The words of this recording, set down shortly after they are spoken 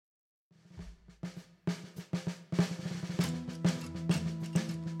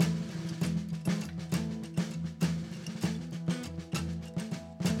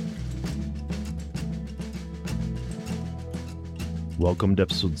Welcome to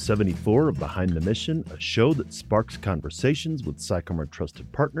episode 74 of Behind the Mission, a show that sparks conversations with Sycomore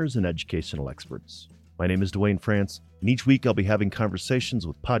trusted partners and educational experts. My name is Dwayne France, and each week I'll be having conversations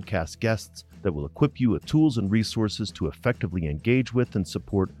with podcast guests that will equip you with tools and resources to effectively engage with and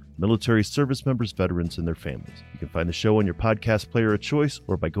support military service members, veterans, and their families. You can find the show on your podcast player of choice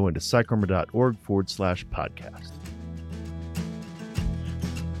or by going to sycomore.org/podcast.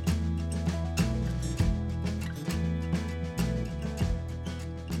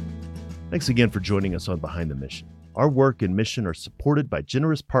 Thanks again for joining us on Behind the Mission. Our work and mission are supported by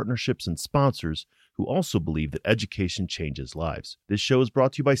generous partnerships and sponsors who also believe that education changes lives. This show is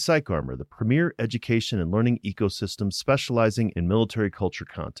brought to you by PsychArmor, the premier education and learning ecosystem specializing in military culture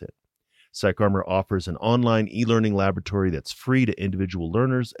content. PsychArmor offers an online e-learning laboratory that's free to individual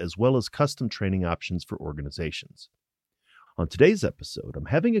learners as well as custom training options for organizations. On today's episode, I'm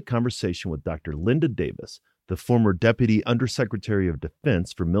having a conversation with Dr. Linda Davis, the former Deputy Undersecretary of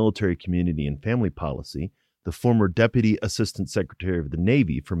Defense for Military Community and Family Policy, the former Deputy Assistant Secretary of the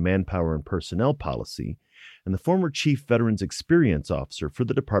Navy for Manpower and Personnel Policy, and the former Chief Veterans Experience Officer for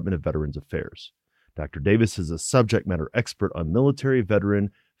the Department of Veterans Affairs. Dr. Davis is a subject matter expert on military,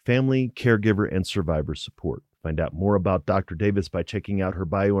 veteran, family, caregiver, and survivor support. Find out more about Dr. Davis by checking out her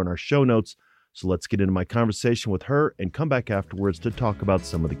bio in our show notes. So let's get into my conversation with her and come back afterwards to talk about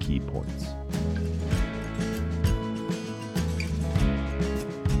some of the key points.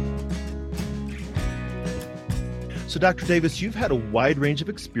 So, Dr. Davis, you've had a wide range of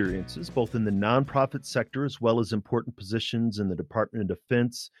experiences, both in the nonprofit sector as well as important positions in the Department of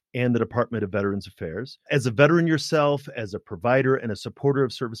Defense and the Department of Veterans Affairs. As a veteran yourself, as a provider and a supporter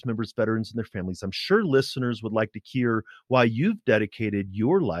of service members, veterans, and their families, I'm sure listeners would like to hear why you've dedicated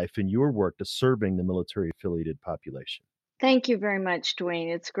your life and your work to serving the military-affiliated population. Thank you very much,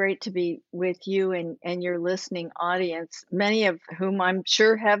 Dwayne. It's great to be with you and your listening audience, many of whom I'm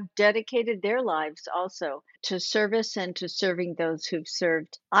sure have dedicated their lives also to service and to serving those who've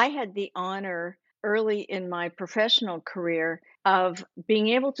served. I had the honor early in my professional career of being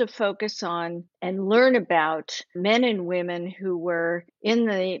able to focus on and learn about men and women who were in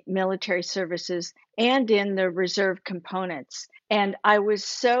the military services and in the reserve components. And I was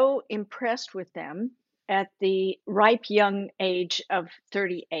so impressed with them. At the ripe young age of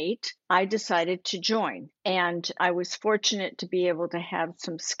 38, I decided to join. And I was fortunate to be able to have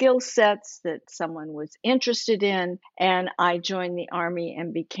some skill sets that someone was interested in. And I joined the Army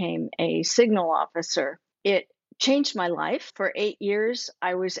and became a signal officer. It changed my life. For 8 years,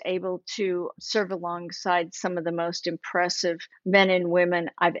 I was able to serve alongside some of the most impressive men and women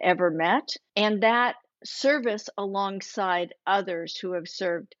I've ever met. And that service alongside others who have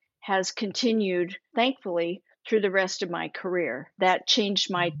served has continued, thankfully, through the rest of my career. That changed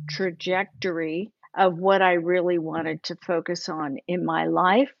my trajectory of what I really wanted to focus on in my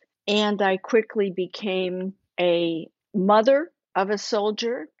life. And I quickly became a mother of a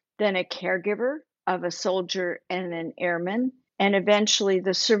soldier, then a caregiver of a soldier and an airman, and eventually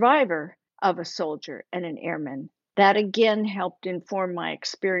the survivor of a soldier and an airman. That again helped inform my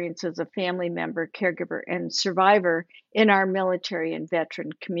experience as a family member, caregiver, and survivor in our military and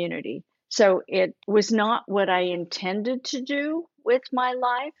veteran community. So it was not what I intended to do with my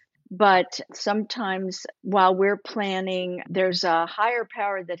life, but sometimes while we're planning, there's a higher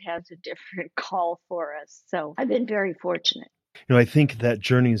power that has a different call for us. So I've been very fortunate. I think that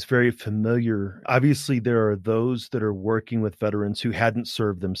journey is very familiar. Obviously, there are those that are working with veterans who hadn't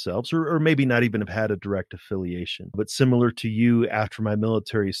served themselves or maybe not even have had a direct affiliation. But similar to you, after my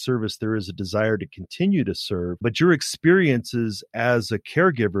military service, there is a desire to continue to serve. But your experiences as a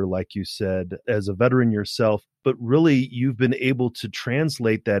caregiver, like you said, as a veteran yourself, but really you've been able to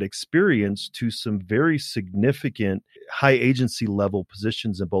translate that experience to some very significant high agency level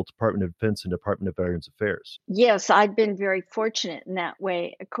positions in both Department of Defense and Department of Veterans Affairs. Yes, I've been very fortunate in that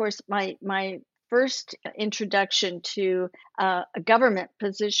way. Of course, my first introduction to a government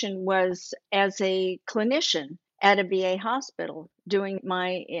position was as a clinician at a VA hospital doing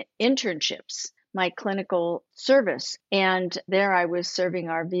my internships, my clinical service. And there I was serving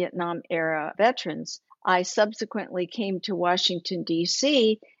our Vietnam era veterans. I subsequently came to Washington,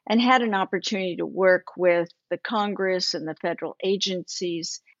 D.C., and had an opportunity to work with the Congress and the federal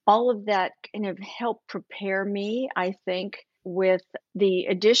agencies. All of that kind of helped prepare me, I think, with the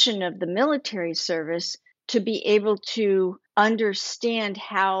addition of the military service to be able to understand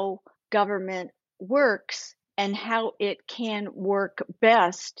how government works and how it can work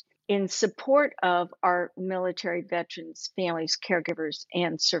best in support of our military veterans, families, caregivers,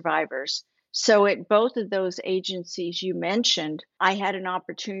 and survivors. So at both of those agencies you mentioned, I had an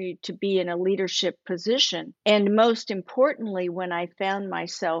opportunity to be in a leadership position. And most importantly, when I found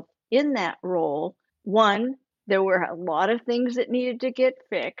myself in that role, one, there were a lot of things that needed to get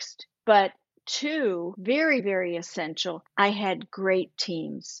fixed, but two, very, very essential, I had great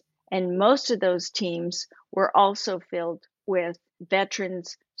teams. And most of those teams were also filled with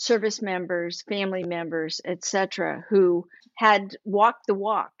veterans, service members, family members, etc., who had walked the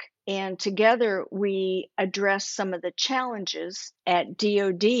walk. And together we addressed some of the challenges at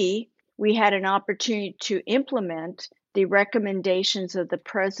DoD. We had an opportunity to implement the recommendations of the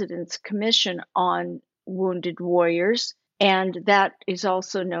President's Commission on Wounded Warriors, and that is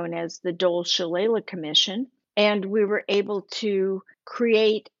also known as the Dole-Shalala Commission. And we were able to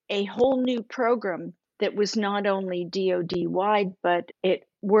create a whole new program that was not only DoD wide, but it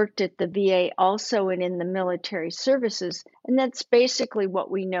worked at the VA also and in the military services. And that's basically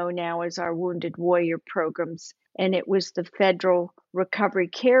what we know now as our Wounded Warrior programs. And it was the Federal Recovery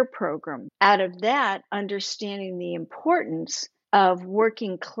Care Program. Out of that, understanding the importance of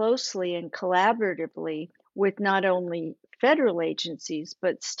working closely and collaboratively with not only federal agencies,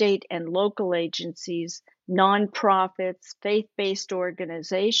 but state and local agencies, nonprofits, faith-based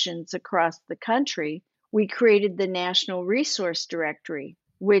organizations across the country, we created the National Resource Directory,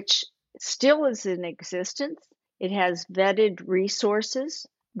 which still is in existence. It has vetted resources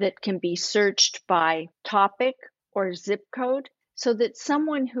that can be searched by topic or zip code so that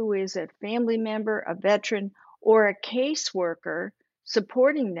someone who is a family member, a veteran, or a caseworker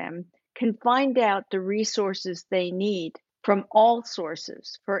supporting them can find out the resources they need from all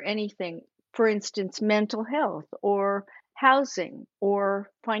sources for anything, for instance, mental health or housing or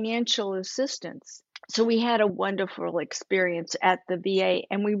financial assistance. So we had a wonderful experience at the VA,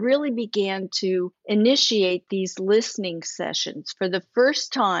 and we really began to initiate these listening sessions. For the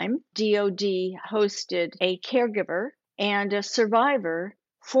first time, DoD hosted a caregiver and a survivor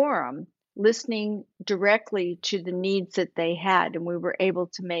forum, listening directly to the needs that they had, and we were able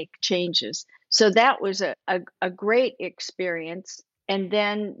to make changes. So that was a great experience. And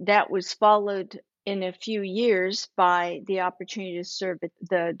then that was followed in a few years by the opportunity to serve at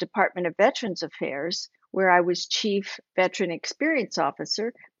the Department of Veterans Affairs, where I was Chief Veteran Experience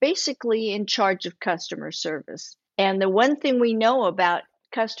Officer, basically in charge of customer service. And the one thing we know about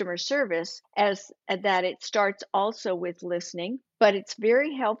customer service is that it starts also with listening, but it's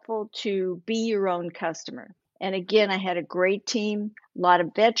very helpful to be your own customer. And again, I had a great team, a lot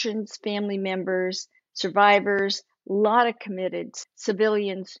of veterans, family members, survivors, a lot of committed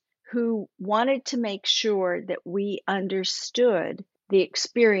civilians who wanted to make sure that we understood the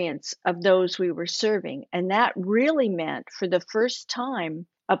experience of those we were serving. And that really meant, for the first time,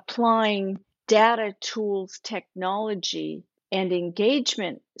 applying data tools, technology, and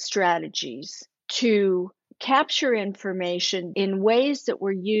engagement strategies to capture information in ways that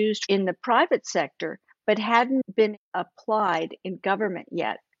were used in the private sector but hadn't been applied in government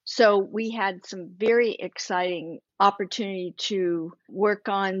yet. So we had some very exciting opportunity to work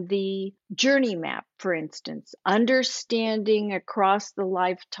on the journey map, for instance, understanding across the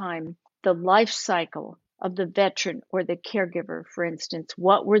lifetime, the life cycle of the veteran or the caregiver, for instance.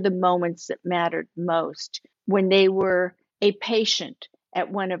 What were the moments that mattered most when they were a patient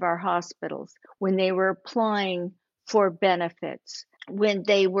at one of our hospitals, when they were applying for benefits, when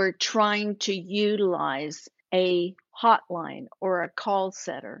they were trying to utilize a hotline or a call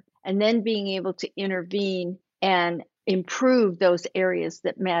center, and then being able to intervene and improve those areas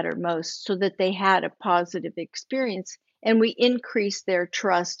that matter most so that they had a positive experience. And we increased their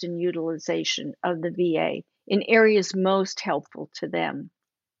trust and utilization of the VA in areas most helpful to them.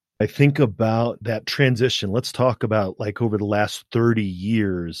 I think about that transition. Let's talk about like over the last 30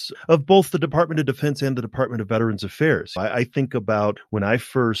 years of both the Department of Defense and the Department of Veterans Affairs. I think about when I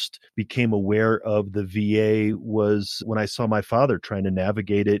first became aware of the VA was when I saw my father trying to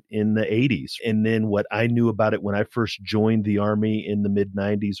navigate it in the 80s. And then what I knew about it when I first joined the Army in the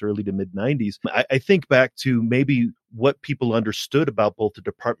mid-90s, early to mid-90s. I think back to maybe what people understood about both the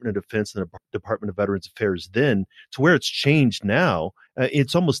Department of Defense and the Department of Veterans Affairs then to where it's changed now.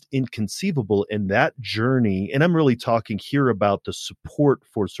 It's almost inconceivable in that journey. And I'm really talking here about the support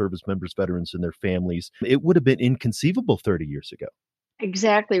for service members, veterans, and their families. It would have been inconceivable 30 years ago.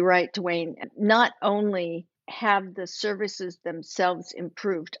 Exactly right, Dwayne. Not only have the services themselves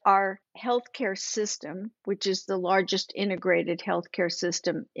improved, our healthcare system, which is the largest integrated healthcare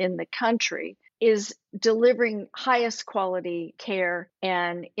system in the country, is delivering highest quality care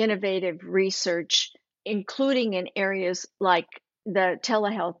and innovative research, including in areas like the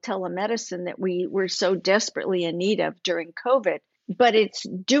telehealth, telemedicine that we were so desperately in need of during COVID. but it's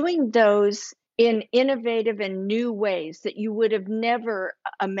doing those in innovative and new ways that you would have never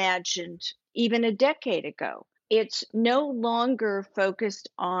imagined even a decade ago. It's no longer focused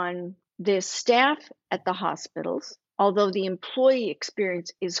on the staff at the hospitals, although the employee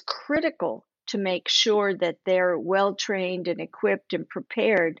experience is critical to make sure that they're well trained and equipped and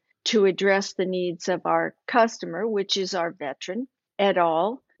prepared to address the needs of our customer, which is our veteran at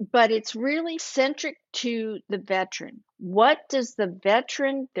all. But it's really centric to the veteran. What does the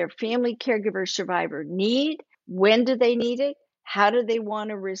veteran, their family, caregiver, survivor need? When do they need it? How do they want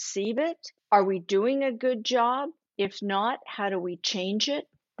to receive it? Are we doing a good job? If not, how do we change it?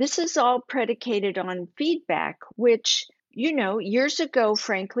 This is all predicated on feedback, which, years ago,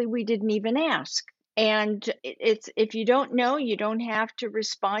 frankly, we didn't even ask. And it's, if you don't know, you don't have to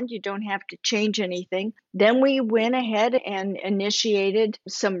respond. You don't have to change anything. Then we went ahead and initiated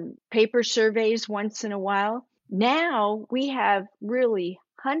some paper surveys once in a while. Now we have really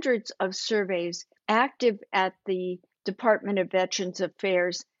hundreds of surveys active at the Department of Veterans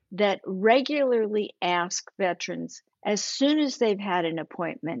Affairs that regularly ask veterans, as soon as they've had an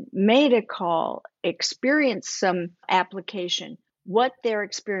appointment, made a call, experienced some application, what their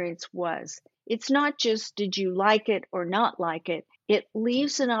experience was. It's not just, did you like it or not like it? It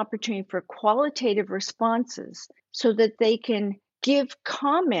leaves an opportunity for qualitative responses so that they can give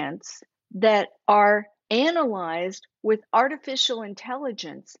comments that are analyzed with artificial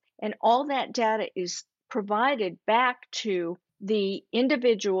intelligence. And all that data is provided back to the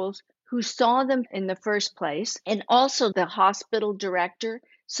individuals who saw them in the first place, and also the hospital director,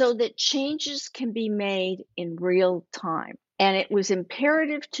 so that changes can be made in real time. And it was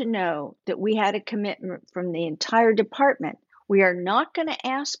imperative to know that we had a commitment from the entire department. We are not going to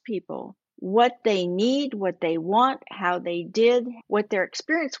ask people what they need, what they want, how they did, what their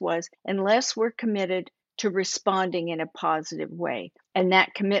experience was, unless we're committed to responding in a positive way. And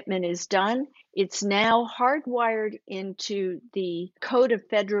that commitment is done. It's now hardwired into the Code of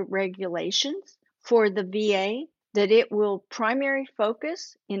Federal Regulations for the VA that it will primary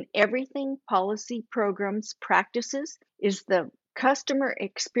focus in everything, policy, programs, practices, is the customer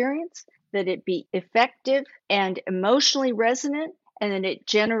experience, that it be effective and emotionally resonant, and that it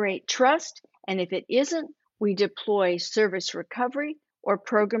generate trust. And if it isn't, we deploy service recovery or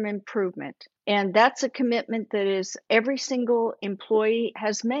program improvement. And that's a commitment that is every single employee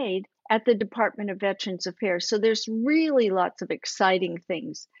has made at the Department of Veterans Affairs. So there's really lots of exciting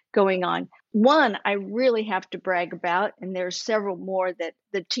things going on. One I really have to brag about, and there's several more that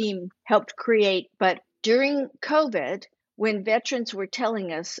the team helped create, but during COVID, when veterans were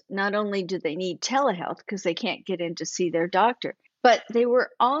telling us not only do they need telehealth because they can't get in to see their doctor, but they were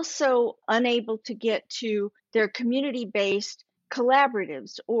also unable to get to their community-based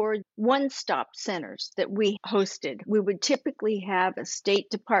collaboratives or one-stop centers that we hosted. We would typically have a State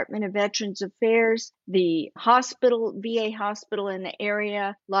Department of Veterans Affairs, the hospital, VA hospital in the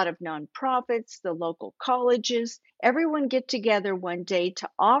area, a lot of nonprofits, the local colleges, everyone get together one day to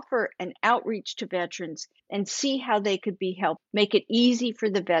offer an outreach to veterans and see how they could be helped, make it easy for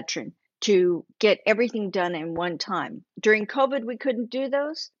the veteran to get everything done in one time. During COVID, we couldn't do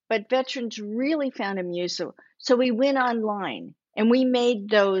those, but veterans really found them useful. So we went online and we made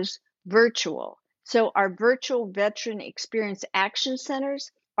those virtual. So our virtual veteran experience action centers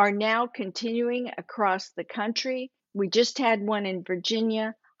are now continuing across the country. We just had one in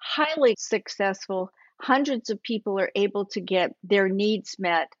Virginia, highly successful. Hundreds of people are able to get their needs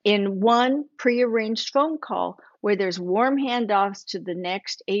met in one prearranged phone call where there's warm handoffs to the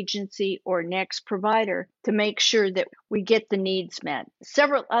next agency or next provider to make sure that we get the needs met.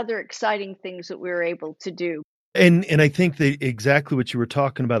 Several other exciting things that we were able to do. And I think that exactly what you were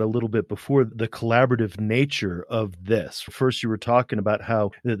talking about a little bit before, the collaborative nature of this. First, you were talking about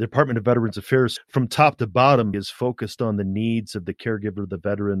how the Department of Veterans Affairs from top to bottom is focused on the needs of the caregiver, the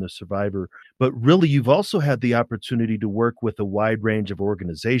veteran, the survivor. But really, you've also had the opportunity to work with a wide range of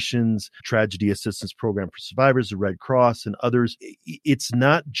organizations, Tragedy Assistance Program for Survivors, the Red Cross, and others. It's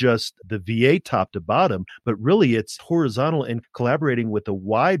not just the VA top to bottom, but really it's horizontal and collaborating with a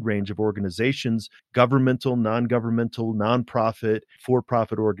wide range of organizations, governmental, non-governmental, nonprofit,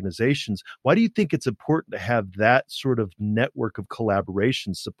 for-profit organizations. Why do you think it's important to have that sort of network of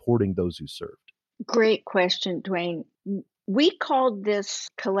collaboration supporting those who served? Great question, Dwayne. We called this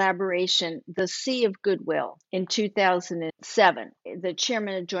collaboration the Sea of Goodwill in 2007. The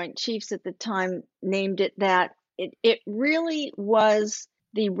chairman of Joint Chiefs at the time named it that. It really was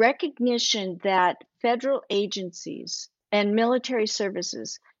the recognition that federal agencies and military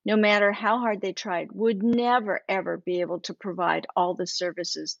services no matter how hard they tried, would never, ever be able to provide all the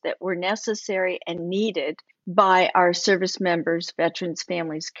services that were necessary and needed by our service members, veterans,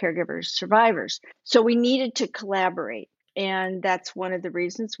 families, caregivers, survivors. So we needed to collaborate. And that's one of the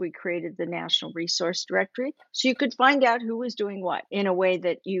reasons we created the National Resource Directory. So you could find out who was doing what in a way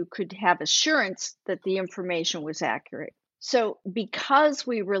that you could have assurance that the information was accurate. So because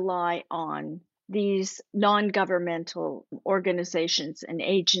we rely on these non-governmental organizations and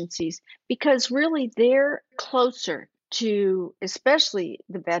agencies, because really they're closer to especially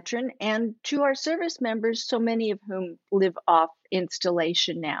the veteran and to our service members, so many of whom live off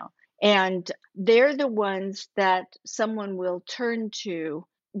installation now. And they're the ones that someone will turn to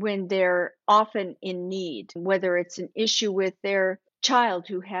when they're often in need, whether it's an issue with their child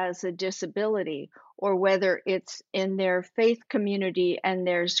who has a disability, or whether it's in their faith community and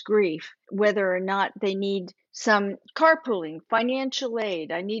there's grief, whether or not they need some carpooling, financial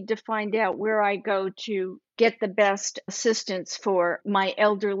aid. I need to find out where I go to get the best assistance for my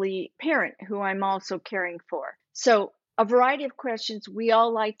elderly parent who I'm also caring for. So a variety of questions. We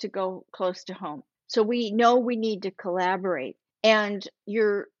all like to go close to home. So we know we need to collaborate. And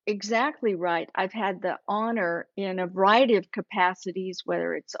you're exactly right. I've had the honor in a variety of capacities,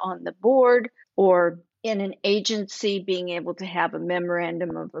 whether it's on the board or in an agency, being able to have a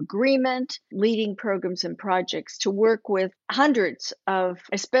memorandum of agreement, leading programs and projects to work with hundreds of,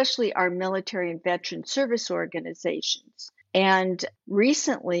 especially our military and veteran service organizations. And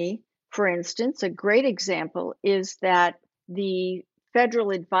recently, for instance, a great example is that the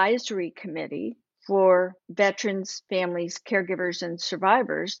Federal Advisory Committee for Veterans, Families, Caregivers, and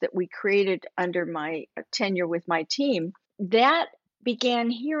Survivors that we created under my tenure with my team, that began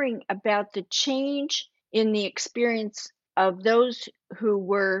hearing about the change in the experience of those who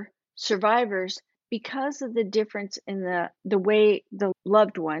were survivors because of the difference in the way the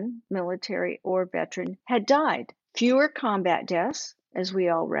loved one, military or veteran, had died. Fewer combat deaths, as we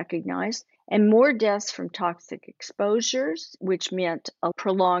all recognize, and more deaths from toxic exposures, which meant a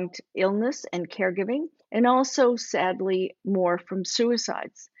prolonged illness and caregiving, and also, sadly, more from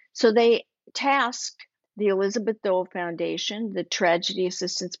suicides. So they tasked the Elizabeth Dole Foundation, the Tragedy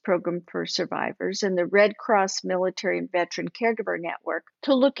Assistance Program for Survivors, and the Red Cross Military and Veteran Caregiver Network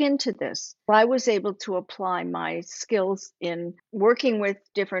to look into this. I was able to apply my skills in working with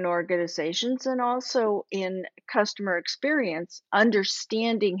different organizations and also in customer experience,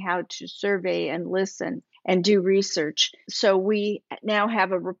 understanding how to survey and listen and do research. So we now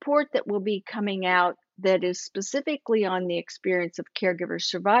have a report that will be coming out that is specifically on the experience of caregiver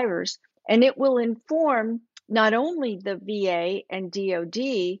survivors. And it will inform not only the VA and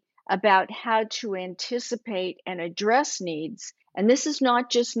DoD about how to anticipate and address needs. And this is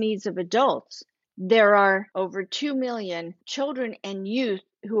not just needs of adults. There are over 2 million children and youth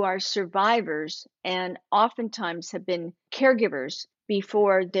who are survivors and oftentimes have been caregivers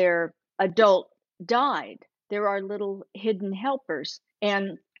before their adult died. There are little hidden helpers.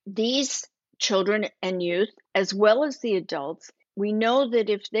 And these children and youth, as well as the adults, we know that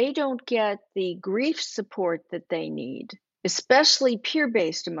if they don't get the grief support that they need, especially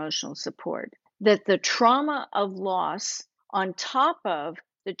peer-based emotional support, that the trauma of loss on top of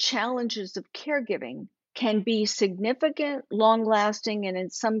the challenges of caregiving can be significant, long-lasting, and in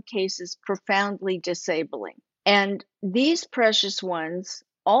some cases profoundly disabling. And these precious ones,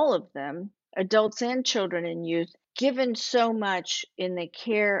 all of them, adults and children and youth, given so much in the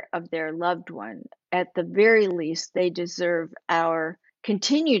care of their loved one, at the very least, they deserve our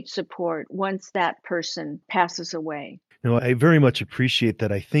continued support once that person passes away. No, I very much appreciate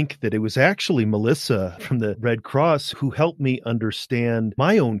that. I think that it was actually Melissa from the Red Cross who helped me understand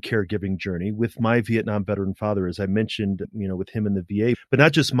my own caregiving journey with my Vietnam veteran father, as I mentioned, with him in the VA, but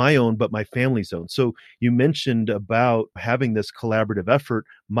not just my own, but my family's own. So you mentioned about having this collaborative effort.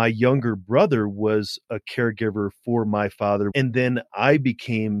 My younger brother was a caregiver for my father, and then I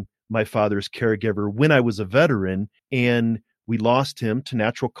became my father's caregiver when I was a veteran, and we lost him to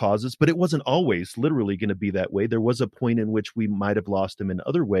natural causes, but it wasn't always literally going to be that way. There was a point in which we might have lost him in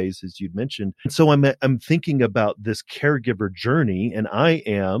other ways, as you'd mentioned. And so I'm thinking about this caregiver journey, and I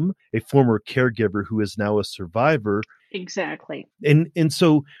am a former caregiver who is now a survivor. Exactly. And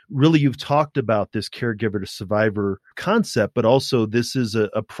so really you've talked about this caregiver to survivor concept, but also this is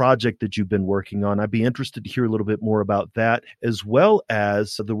a project that you've been working on. I'd be interested to hear a little bit more about that, as well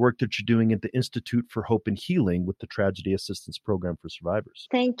as the work that you're doing at the Institute for Hope and Healing with the Tragedy Assistance Program for Survivors.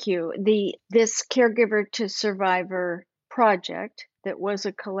 Thank you. This caregiver to survivor project that was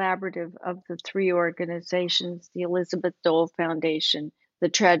a collaborative of the three organizations, the Elizabeth Dole Foundation, the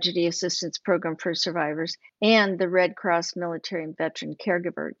Tragedy Assistance Program for Survivors, and the Red Cross Military and Veteran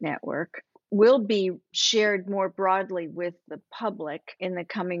Caregiver Network, will be shared more broadly with the public in the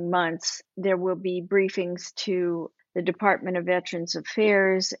coming months. There will be briefings to the Department of Veterans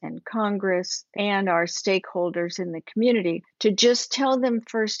Affairs and Congress and our stakeholders in the community to just tell them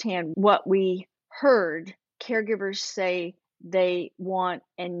firsthand what we heard caregivers say they want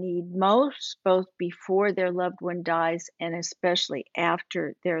and need most, both before their loved one dies and especially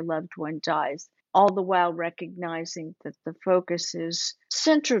after their loved one dies, all the while recognizing that the focus is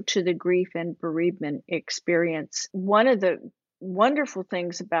central to the grief and bereavement experience. One of the wonderful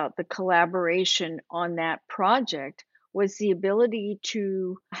things about the collaboration on that project was the ability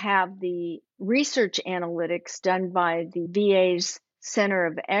to have the research analytics done by the VA's Center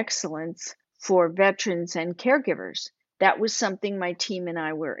of Excellence for Veterans and Caregivers. That was something my team and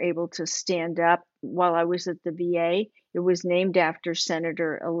I were able to stand up while I was at the VA. It was named after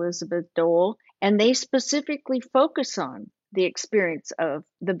Senator Elizabeth Dole, and they specifically focus on the experience of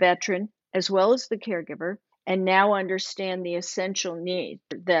the veteran as well as the caregiver, and now understand the essential need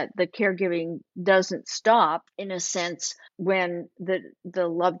that the caregiving doesn't stop, in a sense, when the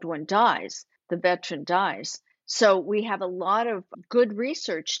loved one dies, the veteran dies. So we have a lot of good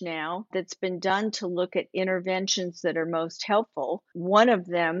research now that's been done to look at interventions that are most helpful. One of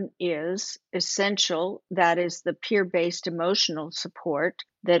them is essential, that is the peer-based emotional support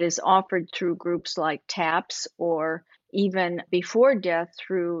that is offered through groups like TAPS, or even before death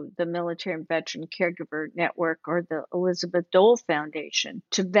through the Military and Veteran Caregiver Network or the Elizabeth Dole Foundation,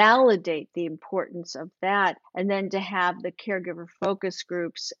 to validate the importance of that, and then to have the caregiver focus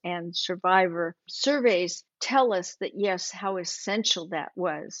groups and survivor surveys tell us that, yes, how essential that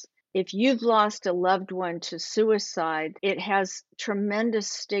was. If you've lost a loved one to suicide, it has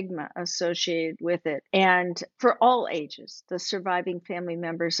tremendous stigma associated with it, and for all ages, the surviving family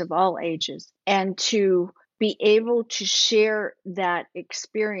members of all ages, and to be able to share that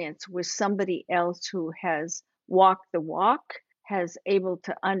experience with somebody else who has walked the walk, has able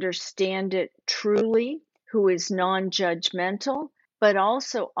to understand it truly, who is non-judgmental, but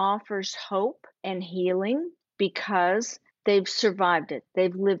also offers hope and healing because they've survived it,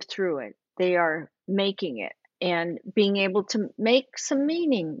 they've lived through it, they are making it, and being able to make some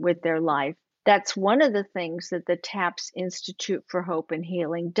meaning with their life. That's one of the things that the TAPS Institute for Hope and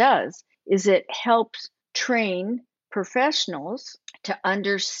Healing does, is it helps train professionals to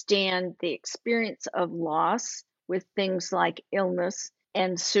understand the experience of loss with things like illness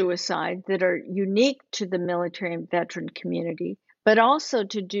and suicide that are unique to the military and veteran community, but also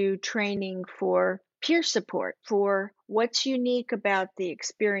to do training for peer support, for what's unique about the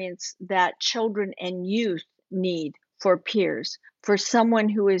experience that children and youth need for peers. For someone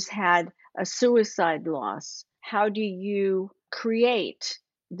who has had a suicide loss, how do you create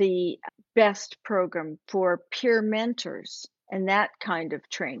the best program for peer mentors and that kind of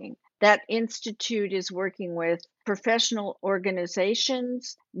training? That institute is working with professional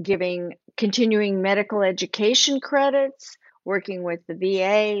organizations, giving continuing medical education credits, working with the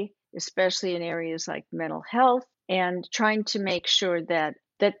VA, especially in areas like mental health, and trying to make sure that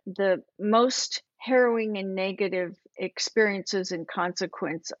the most harrowing and negative experiences and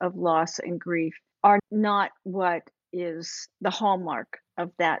consequence of loss and grief are not what is the hallmark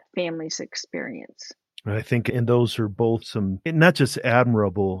of that family's experience. I think, and those are both some, not just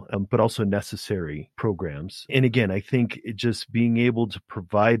admirable, but also necessary programs. And again, I think just being able to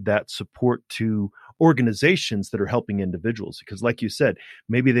provide that support to organizations that are helping individuals, because like you said,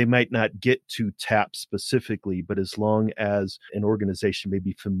 maybe they might not get to TAP specifically, but as long as an organization may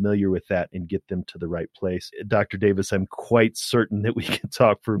be familiar with that and get them to the right place. Dr. Davis, I'm quite certain that we can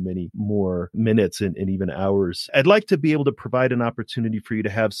talk for many more minutes and even hours. I'd like to be able to provide an opportunity for you to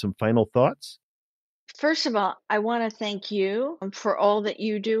have some final thoughts. First of all, I want to thank you for all that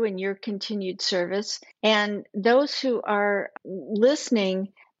you do and your continued service, and those who are listening,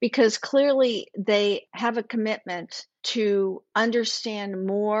 because clearly they have a commitment to understand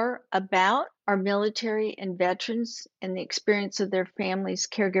more about our military and veterans and the experience of their families,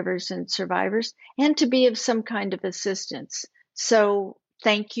 caregivers, and survivors, and to be of some kind of assistance. So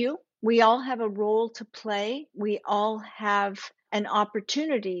thank you. We all have a role to play. We all have an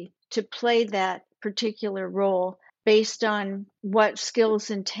opportunity to play that particular role based on what skills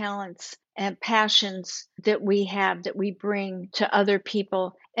and talents and passions that we have, that we bring to other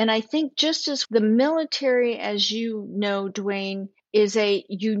people. And I think just as the military, as you know, Dwayne, is a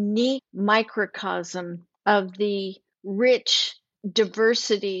unique microcosm of the rich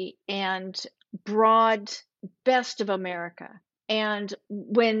diversity and broad best of America. And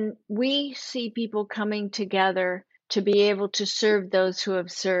when we see people coming together to be able to serve those who have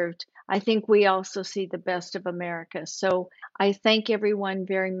served, I think we also see the best of America. So I thank everyone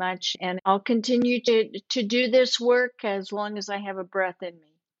very much, and I'll continue to do this work as long as I have a breath in me.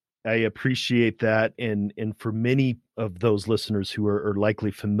 I appreciate that. And for many of those listeners who are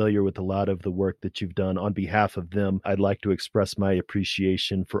likely familiar with a lot of the work that you've done, on behalf of them, I'd like to express my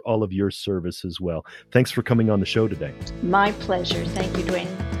appreciation for all of your service as well. Thanks for coming on the show today. My pleasure. Thank you,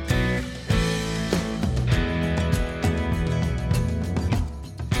 Dwayne.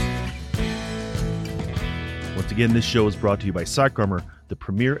 Once again, this show is brought to you by PsychArmor, the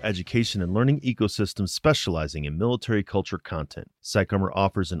premier education and learning ecosystem specializing in military culture content. PsychArmor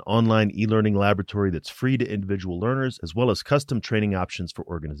offers an online e-learning laboratory that's free to individual learners, as well as custom training options for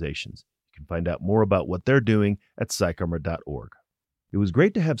organizations. You can find out more about what they're doing at psycharmor.org. It was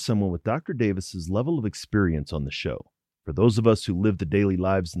great to have someone with Dr. Davis's level of experience on the show. For those of us who live the daily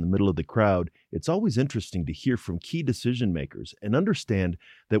lives in the middle of the crowd, it's always interesting to hear from key decision makers and understand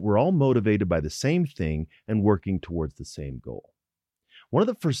that we're all motivated by the same thing and working towards the same goal. One of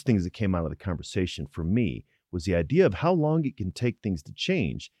the first things that came out of the conversation for me was the idea of how long it can take things to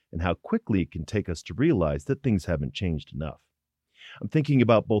change and how quickly it can take us to realize that things haven't changed enough. I'm thinking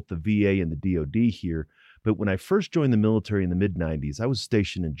about both the VA and the DoD here, but when I first joined the military in the mid-90s, I was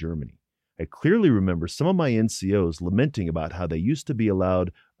stationed in Germany. I clearly remember some of my NCOs lamenting about how they used to be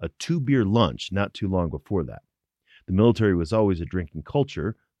allowed a 2-beer lunch not too long before that. The military was always a drinking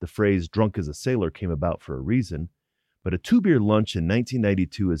culture. The phrase drunk as a sailor came about for a reason. But a 2-beer lunch in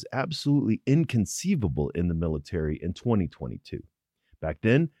 1992 is absolutely inconceivable in the military in 2022. Back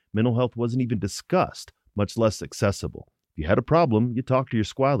then, mental health wasn't even discussed, much less accessible. If you had a problem, you talked to your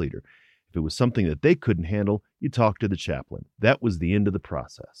squad leader. If it was something that they couldn't handle, you talked to the chaplain. That was the end of the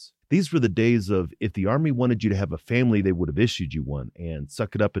process. These were the days of if the Army wanted you to have a family, they would have issued you one, and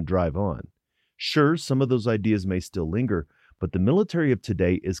suck it up and drive on. Sure, some of those ideas may still linger, but the military of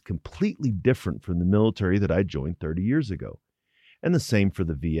today is completely different from the military that I joined 30 years ago. And the same for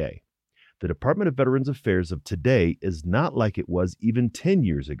the VA. The Department of Veterans Affairs of today is not like it was even 10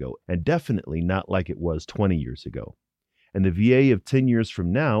 years ago, and definitely not like it was 20 years ago. And the VA of 10 years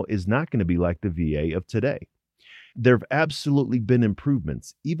from now is not going to be like the VA of today. There have absolutely been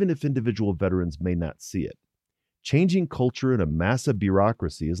improvements, even if individual veterans may not see it. Changing culture in a massive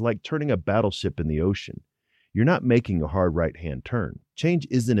bureaucracy is like turning a battleship in the ocean. You're not making a hard right-hand turn. Change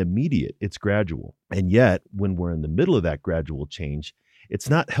isn't immediate, it's gradual. And yet, when we're in the middle of that gradual change, it's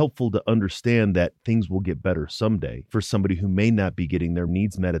not helpful to understand that things will get better someday for somebody who may not be getting their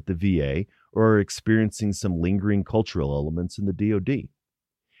needs met at the VA or are experiencing some lingering cultural elements in the DoD.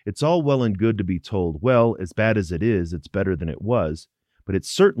 It's all well and good to be told, well, as bad as it is, it's better than it was, but it's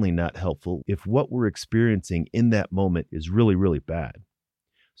certainly not helpful if what we're experiencing in that moment is really, really bad.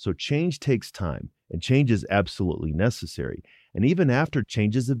 So change takes time, and change is absolutely necessary. And even after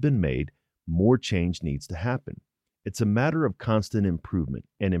changes have been made, more change needs to happen. It's a matter of constant improvement,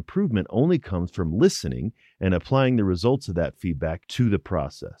 and improvement only comes from listening and applying the results of that feedback to the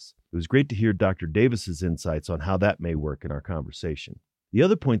process. It was great to hear Dr. Davis's insights on how that may work in our conversation. The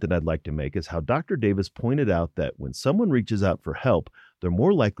other point that I'd like to make is how Dr. Davis pointed out that when someone reaches out for help, they're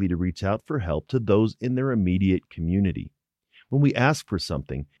more likely to reach out for help to those in their immediate community. When we ask for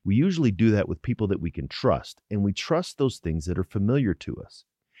something, we usually do that with people that we can trust, and we trust those things that are familiar to us.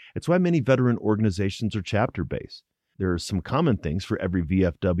 It's why many veteran organizations are chapter-based. There are some common things for every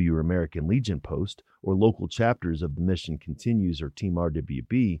VFW or American Legion post, or local chapters of the Mission Continues or Team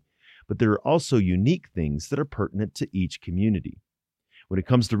RWB, but there are also unique things that are pertinent to each community. When it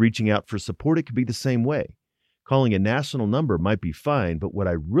comes to reaching out for support, it can be the same way. Calling a national number might be fine, but what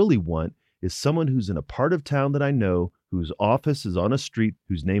I really want is someone who's in a part of town that I know, whose office is on a street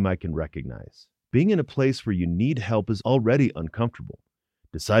whose name I can recognize. Being in a place where you need help is already uncomfortable.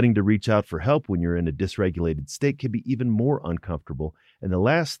 Deciding to reach out for help when you're in a dysregulated state can be even more uncomfortable, and the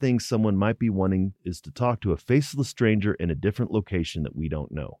last thing someone might be wanting is to talk to a faceless stranger in a different location that we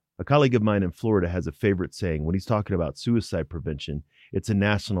don't know. A colleague of mine in Florida has a favorite saying when he's talking about suicide prevention: it's a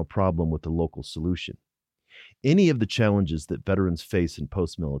national problem with a local solution. Any of the challenges that veterans face in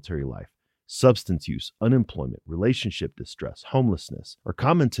post-military life, substance use, unemployment, relationship distress, homelessness, are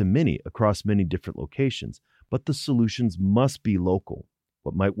common to many across many different locations, but the solutions must be local.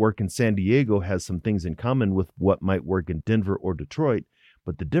 What might work in San Diego has some things in common with what might work in Denver or Detroit,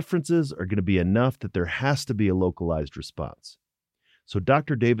 but the differences are going to be enough that there has to be a localized response. So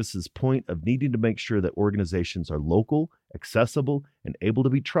Dr. Davis's point of needing to make sure that organizations are local, accessible, and able to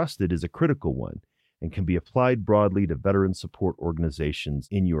be trusted is a critical one and can be applied broadly to veteran support organizations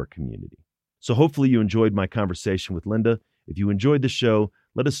in your community. So hopefully you enjoyed my conversation with Linda. If you enjoyed the show,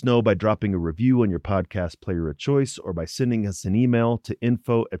 Let us know by dropping a review on your podcast player of choice or by sending us an email to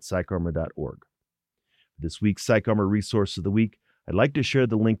info@psycharmor.org. For this week's PsychArmor Resource of the Week, I'd like to share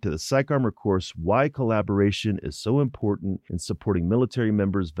the link to the PsychArmor course, Why Collaboration is So Important in Supporting Military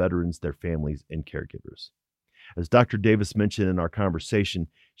Members, Veterans, Their Families, and Caregivers. As Dr. Davis mentioned in our conversation,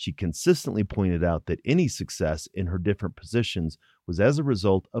 she consistently pointed out that any success in her different positions was as a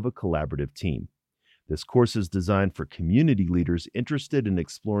result of a collaborative team. This course is designed for community leaders interested in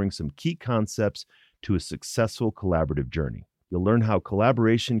exploring some key concepts to a successful collaborative journey. You'll learn how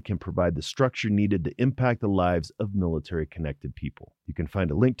collaboration can provide the structure needed to impact the lives of military-connected people. You can find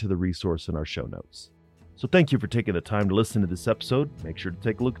a link to the resource in our show notes. So thank you for taking the time to listen to this episode. Make sure to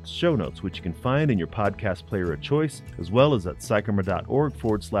take a look at the show notes, which you can find in your podcast player of choice, as well as at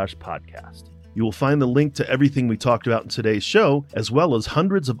psycharmor.org/podcast. You will find the link to everything we talked about in today's show, as well as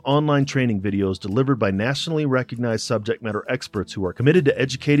hundreds of online training videos delivered by nationally recognized subject matter experts who are committed to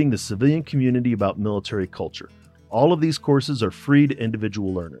educating the civilian community about military culture. All of these courses are free to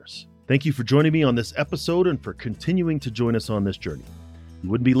individual learners. Thank you for joining me on this episode and for continuing to join us on this journey. You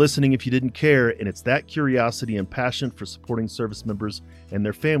wouldn't be listening if you didn't care, and it's that curiosity and passion for supporting service members and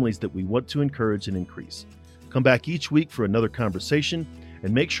their families that we want to encourage and increase. Come back each week for another conversation,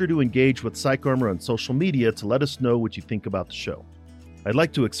 and make sure to engage with PsychArmor on social media to let us know what you think about the show. I'd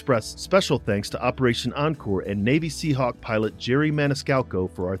like to express special thanks to Operation Encore and Navy Seahawk pilot Jerry Maniscalco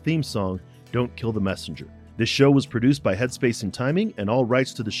for our theme song, Don't Kill the Messenger. This show was produced by Headspace and Timing, and all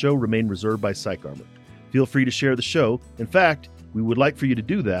rights to the show remain reserved by PsychArmor. Feel free to share the show. In fact, we would like for you to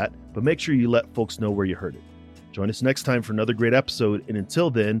do that, but make sure you let folks know where you heard it. Join us next time for another great episode, and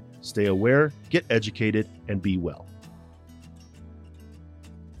until then, stay aware, get educated, and be well.